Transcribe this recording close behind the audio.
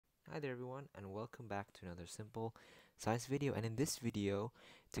Hi there everyone, and welcome back to another simple science video. And in this video,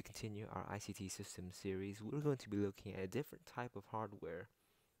 to continue our ICT systems series, we're going to be looking at a different type of hardware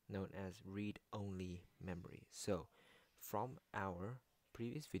known as read-only memory. So from our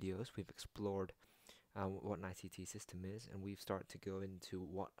previous videos, we've explored what an ICT system is, and we've started to go into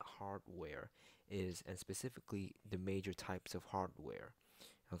what hardware is, and specifically the major types of hardware.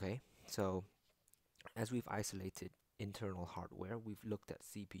 Okay, so as we've isolated internal hardware, we've looked at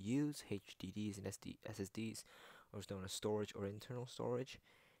CPUs, HDDs, and SSDs, or is known as storage or internal storage.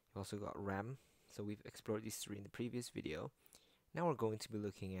 You've also got RAM. So we've explored these three in the previous video. Now we're going to be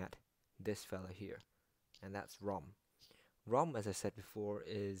looking at this fella here, and that's ROM. ROM, as I said before,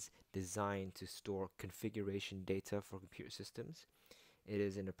 is designed to store configuration data for computer systems. It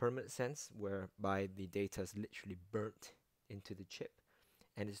is in a permanent sense, whereby the data is literally burnt into the chip,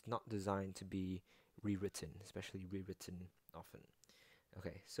 and it's not designed to be rewritten, especially rewritten often.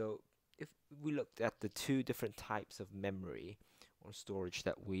 Okay, so if we looked at the two different types of memory or storage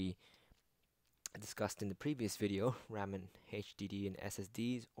that we discussed in the previous video, RAM and HDD and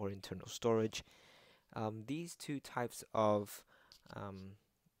SSDs, or internal storage, these two types of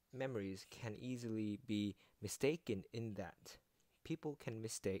memories can easily be mistaken in that people can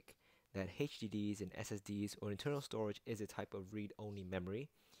mistake that HDDs and SSDs or internal storage is a type of read-only memory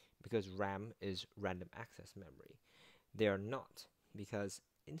because RAM is random access memory. They are not, because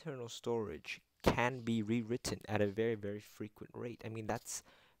internal storage can be rewritten at a very, very frequent rate. I mean, that's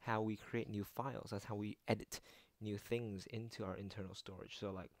how we create new files. That's how we edit new things into our internal storage. So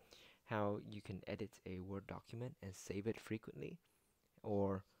like how you can edit a Word document and save it frequently,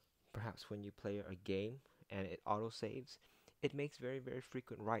 or perhaps when you play a game and it auto-saves, it makes very, very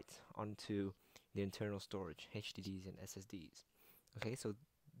frequent writes onto the internal storage, HDDs and SSDs. Okay, so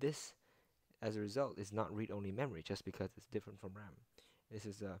this, as a result, is not read-only memory just because it's different from RAM. This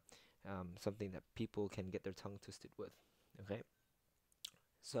is something that people can get their tongue twisted with. Okay,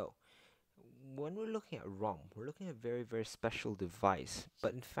 so when we're looking at ROM, we're looking at a very, very special device,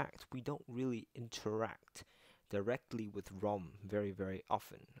 but in fact, we don't really interact directly with ROM very, very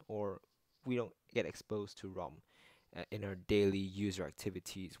often, or we don't get exposed to ROM in our daily user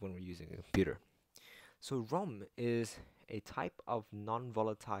activities when we're using a computer. So ROM is a type of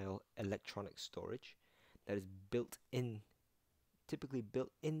non-volatile electronic storage that is typically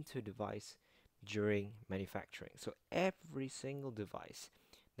built into a device during manufacturing. So every single device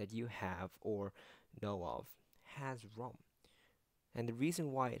that you have or know of has ROM. And the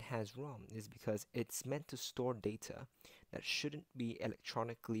reason why it has ROM is because it's meant to store data that shouldn't be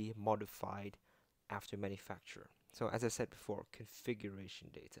electronically modified after manufacture. So as I said before, configuration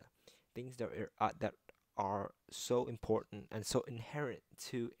data, things that are so important and so inherent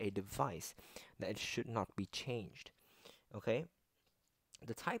to a device that it should not be changed. Okay?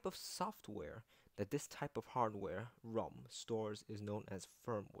 The type of software that this type of hardware, ROM, stores is known as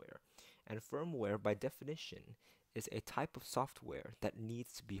firmware. And firmware, by definition, is a type of software that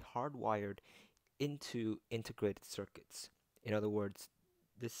needs to be hardwired into integrated circuits. In other words,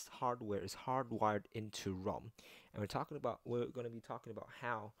 this hardware is hardwired into ROM. And we're going to be talking about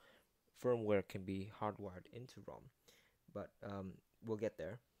how firmware can be hardwired into ROM, but we'll get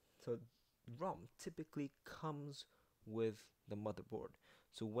there. So ROM typically comes with the motherboard.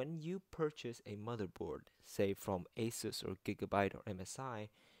 So when you purchase a motherboard, say from Asus or Gigabyte or MSI,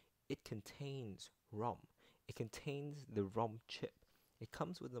 it contains ROM. It contains the ROM chip. It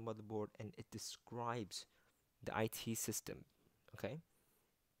comes with the motherboard and it describes the IT system. Okay?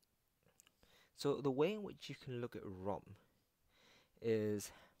 So the way in which you can look at ROM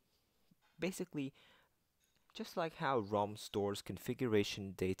is basically just like how ROM stores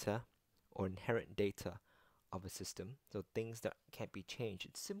configuration data or inherent data of a system, so things that can't be changed.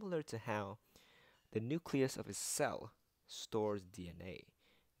 It's similar to how the nucleus of a cell stores DNA.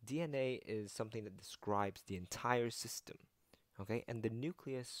 DNA is something that describes the entire system, okay? And the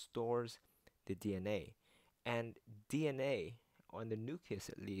nucleus stores the DNA. And DNA, on the nucleus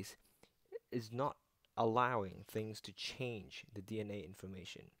at least, is not allowing things to change the DNA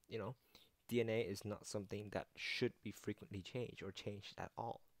information. You know, DNA is not something that should be frequently changed or changed at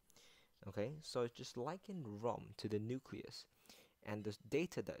all. Okay, so just liken ROM to the nucleus, and the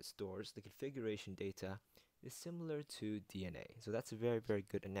data that it stores, the configuration data, is similar to DNA. So that's a very, very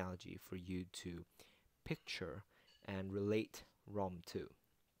good analogy for you to picture and relate ROM to.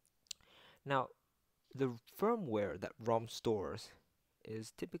 Now, the firmware that ROM stores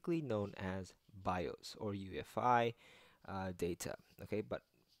is typically known as BIOS or UEFI data. Okay, but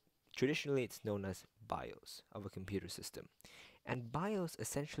traditionally it's known as BIOS of a computer system. And BIOS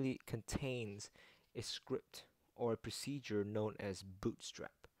essentially contains a script or a procedure known as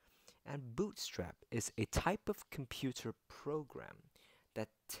Bootstrap. And Bootstrap is a type of computer program that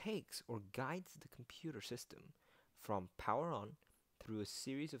takes or guides the computer system from power on through a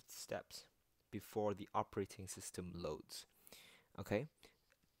series of steps before the operating system loads. Okay?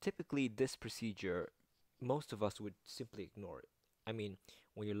 Typically, this procedure, most of us would simply ignore it. I mean,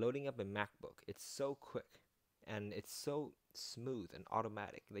 when you're loading up a MacBook, it's so quick and it's so smooth and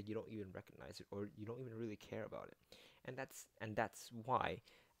automatic that you don't even recognize it or you don't even really care about it. And that's why,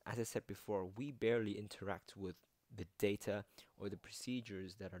 as I said before, we barely interact with the data or the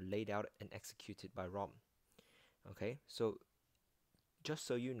procedures that are laid out and executed by ROM. Okay, so just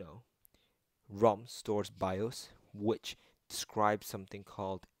so you know, ROM stores BIOS, which describes something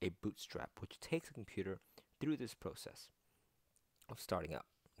called a bootstrap, which takes a computer through this process of starting up.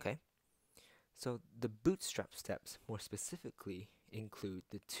 Okay, so the bootstrap steps more specifically include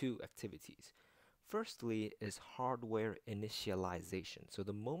the two activities. Firstly is hardware initialization. So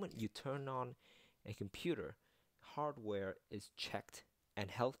the moment you turn on a computer, hardware is checked and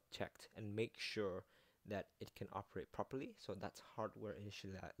health checked and make sure that it can operate properly. So that's hardware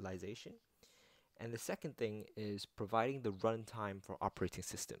initialization. And the second thing is providing the runtime for operating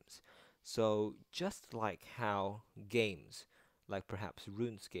systems. So just like how games, like perhaps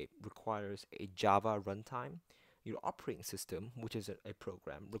RuneScape, requires a Java runtime, your operating system, which is a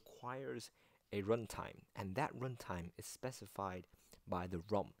program, requires a runtime, and that runtime is specified by the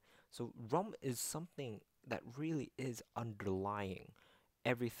ROM. So ROM is something that really is underlying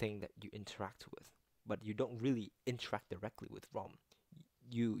everything that you interact with, but you don't really interact directly with ROM.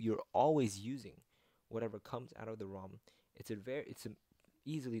 You're always using whatever comes out of the ROM. It's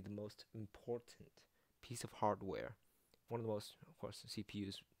easily the most important piece of hardware. One of the most, of course,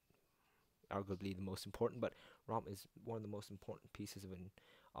 CPUs arguably the most important, but ROM is one of the most important pieces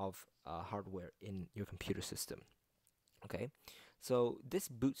of hardware in your computer system. Okay, so this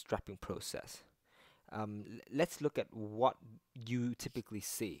bootstrapping process, let's look at what you typically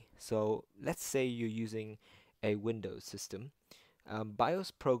see. So let's say you're using a Windows system.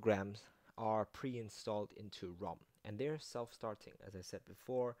 BIOS programs are pre-installed into ROM, and they're self-starting, as I said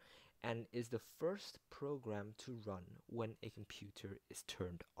before, and is the first program to run when a computer is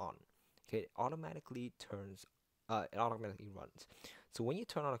turned on. Okay, it automatically runs. So when you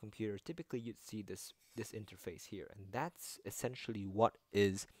turn on a computer, typically you'd see this interface here, and that's essentially what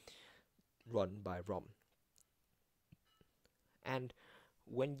is run by ROM. And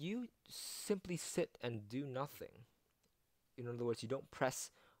when you simply sit and do nothing, in other words, you don't press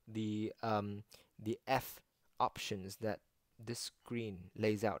the F options that this screen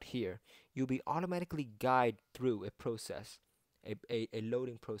lays out here, you'll be automatically guided through a process, a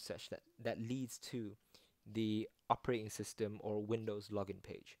loading process that leads to the operating system or Windows login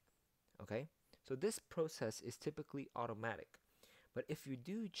page. Okay, so this process is typically automatic, but if you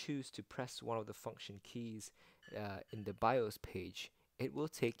do choose to press one of the function keys in the BIOS page, it will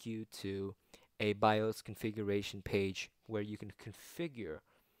take you to a BIOS configuration page where you can configure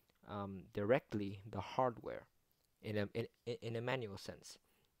directly the hardware in a manual sense.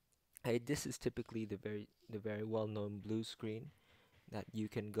 This is typically the very well-known blue screen that you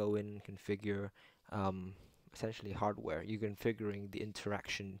can go in and configure essentially hardware. You're configuring the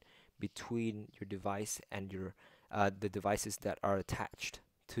interaction between your device and your the devices that are attached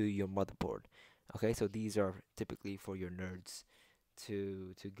to your motherboard. Okay, so these are typically for your nerds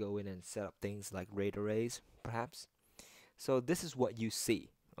to go in and set up things like RAID arrays, perhaps. So this is what you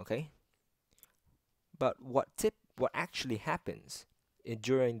see. Okay, but what actually happens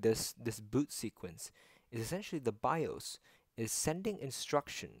during this boot sequence is essentially the BIOS is sending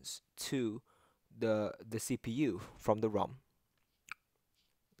instructions to the CPU from the ROM.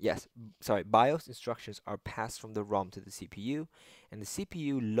 Yes, sorry, BIOS instructions are passed from the ROM to the CPU, and the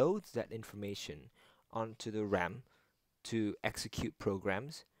CPU loads that information onto the RAM to execute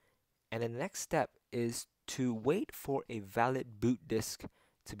programs. And then the next step is to wait for a valid boot disk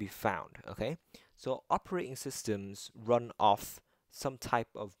to be found. Okay, so operating systems run off some type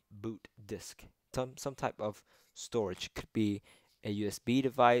of boot disk, some type of storage. It could be a USB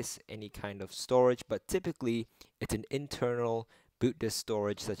device, any kind of storage, but typically it's an internal boot disk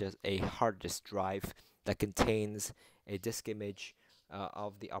storage, such as a hard disk drive that contains a disk image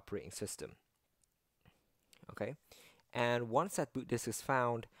of the operating system. Okay, and once that boot disk is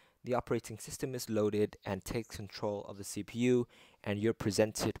found, the operating system is loaded and takes control of the CPU, and you're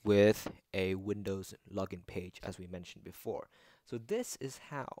presented with a Windows login page, as we mentioned before. So this is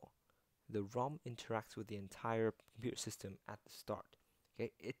how the ROM interacts with the entire computer system at the start.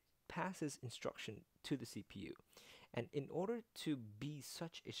 Okay, it passes instruction to the CPU, and in order to be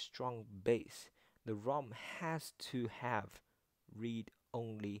such a strong base, the ROM has to have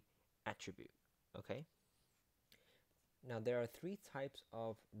read-only attribute. Okay. Now there are three types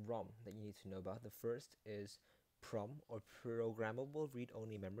of ROM that you need to know about. The first is PROM, or Programmable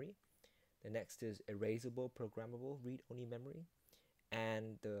Read-Only Memory. The next is Erasable Programmable Read-Only Memory.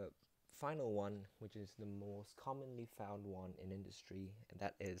 And the final one, which is the most commonly found one in industry, and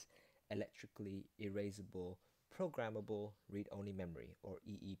that is Electrically Erasable Programmable Read-Only Memory, or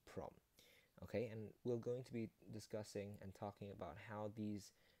EEPROM. Okay, and we're going to be discussing and talking about how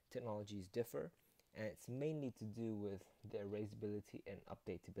these technologies differ, and it's mainly to do with the erasability and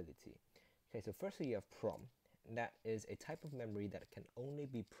updatability. Okay, so firstly you have PROM, and that is a type of memory that can only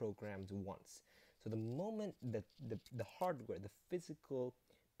be programmed once. So the moment that the hardware, the physical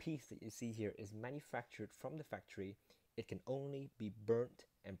piece that you see here is manufactured from the factory, it can only be burnt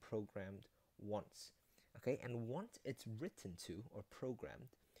and programmed once. Okay, and once it's written to or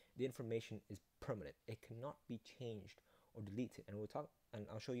programmed, the information is permanent. It cannot be changed or deleted, and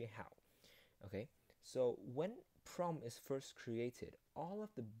I'll show you how. Okay, so when PROM is first created, all of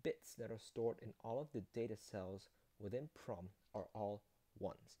the bits that are stored in all of the data cells within PROM are all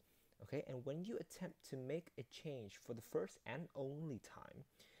ones. Okay, and when you attempt to make a change for the first and only time,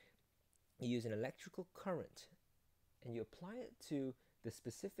 you use an electrical current and you apply it to the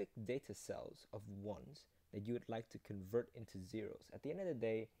specific data cells of ones that you would like to convert into zeros. At the end of the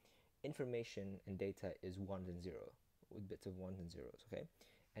day, information and data is ones and zeros, with bits of ones and zeros. Okay,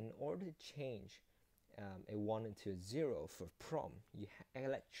 and in order to change a 1 into a 0 for PROM, you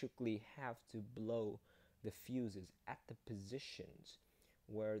electrically have to blow the fuses at the positions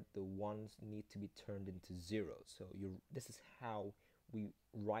where the ones need to be turned into zeros. So this is how we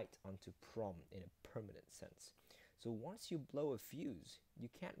write onto PROM in a permanent sense. So once you blow a fuse, you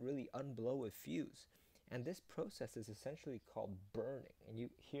can't really unblow a fuse. And this process is essentially called burning. And you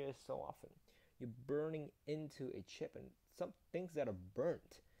hear it so often. You're burning into a chip, and some things that are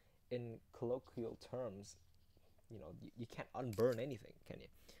burnt in colloquial terms, you can't unburn anything, can you?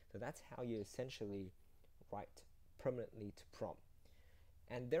 So that's how you essentially write permanently to PROM.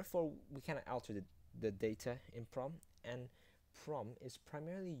 And therefore, we kind of alter the data in PROM, and PROM is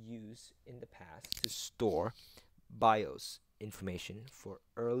primarily used in the past to store BIOS information for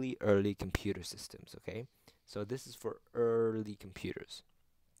early computer systems. Okay, so this is for early computers.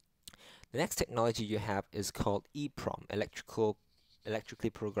 The next technology you have is called EPROM, electrically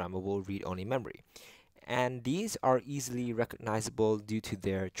programmable read-only memory, and these are easily recognizable due to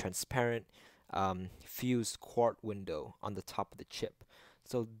their transparent fused quart window on the top of the chip.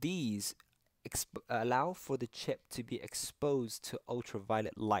 So these allow for the chip to be exposed to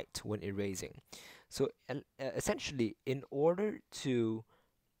ultraviolet light when erasing. So essentially, in order to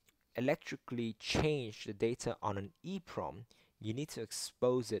electrically change the data on an EPROM, you need to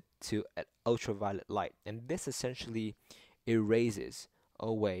expose it to ultraviolet light, and this essentially erases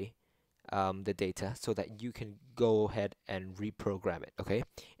away the data so that you can go ahead and reprogram it. Okay,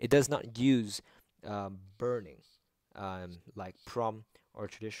 it does not use burning like PROM or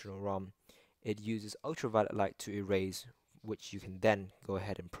traditional ROM. It uses ultraviolet light to erase, which you can then go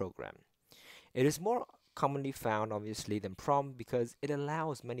ahead and program. It is more commonly found, obviously, than PROM because it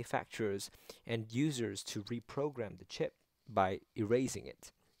allows manufacturers and users to reprogram the chip by erasing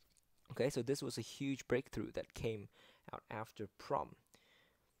it. Okay, so this was a huge breakthrough that came out after PROM.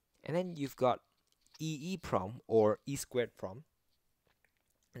 And then you've got EEPROM, or E squared PROM,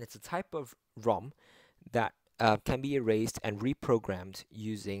 and it's a type of ROM that can be erased and reprogrammed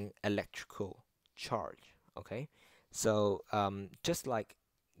using electrical charge. Okay, so just like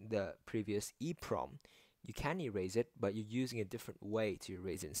the previous EPROM, you can erase it, but you're using a different way to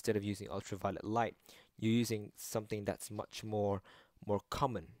erase it. Instead of using ultraviolet light, you're using something that's much more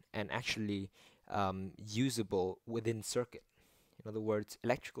common and actually usable within circuit. In other words,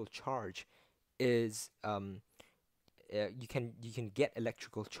 electrical charge is you can get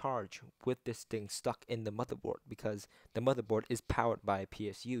electrical charge with this thing stuck in the motherboard, because the motherboard is powered by a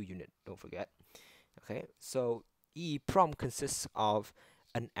PSU unit, don't forget. Okay, so EEPROM consists of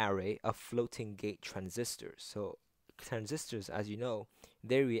an array of floating gate transistors. So transistors, as you know,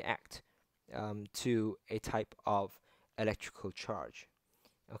 they react to a type of electrical charge.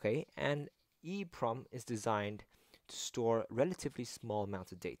 Okay, and EEPROM is designed to store relatively small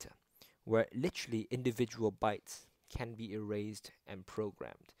amounts of data, where literally individual bytes can be erased and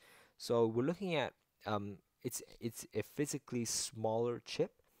programmed. So we're looking at it's a physically smaller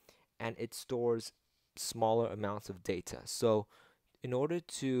chip, and it stores smaller amounts of data. So in order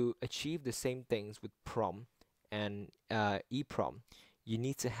to achieve the same things with PROM and EPROM, you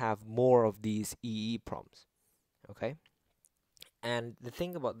need to have more of these EEPROMs. Okay, and the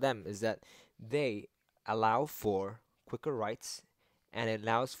thing about them is that they allow for quicker writes and it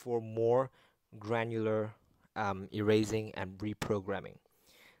allows for more granular erasing and reprogramming.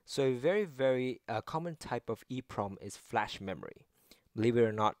 So a very common type of EPROM is flash memory. Believe it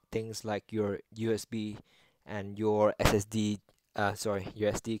or not, things like your USB and your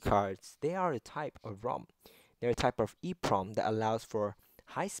your SD cards, they are a type of ROM. They're a type of EPROM that allows for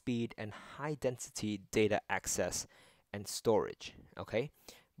high speed and high density data access and storage. Okay,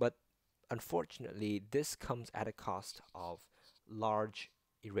 but unfortunately, this comes at a cost of large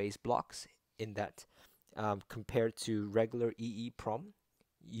erase blocks. In that, compared to regular EEPROM,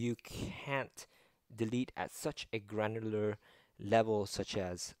 you can't delete at such a granular level, such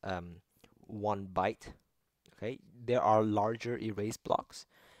as 1 byte. Okay, there are larger erase blocks,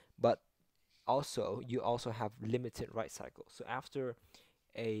 but you also have limited write cycles. So after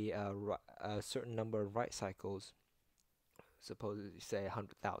a certain number of write cycles, suppose you say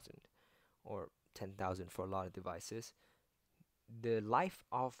 100,000 or 10,000 for a lot of devices, the life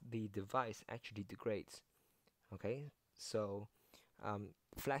of the device actually degrades. Okay, so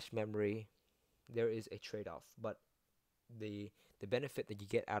flash memory, there is a trade-off, but the benefit that you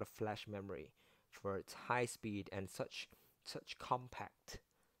get out of flash memory for its high speed and such compact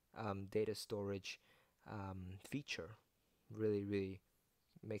data storage feature really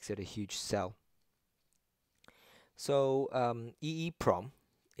makes it a huge sell. So EEPROM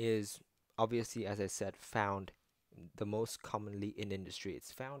is obviously, as I said, found the most commonly in industry.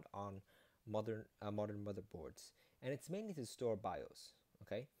 It's found on modern motherboards, and it's mainly to store BIOS.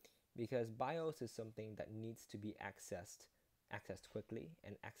 Okay, because BIOS is something that needs to be accessed quickly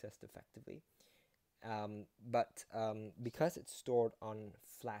and accessed effectively. But because it's stored on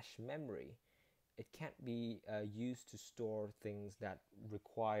flash memory, it can't be used to store things that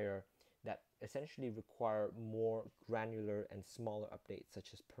essentially require more granular and smaller updates,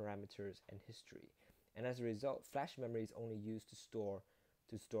 such as parameters and history. And as a result, flash memory is only used to store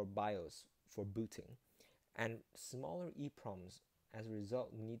BIOS for booting, and smaller EPROMs, as a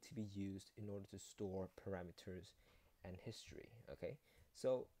result, need to be used in order to store parameters and history. Okay,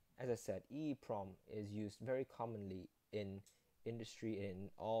 so as I said, EEPROM is used very commonly in industry, in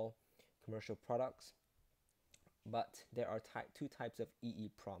all commercial products, but there are two types of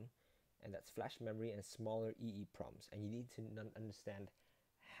EEPROM, and that's flash memory and smaller EEPROMs, and you need to understand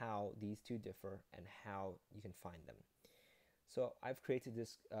how these two differ and how you can find them. So I've created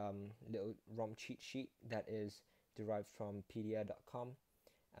this little ROM cheat sheet that is derived from pedia.com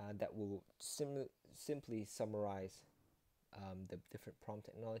that will simply summarize the different PROM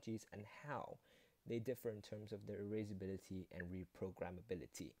technologies and how they differ in terms of their erasability and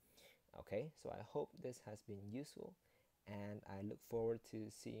reprogrammability. Okay, so I hope this has been useful, and I look forward to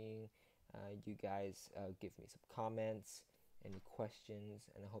seeing you guys give me some comments, any questions,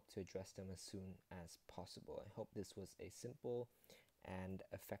 and I hope to address them as soon as possible. I hope this was a simple and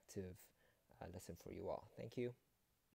effective lesson for you all. Thank you.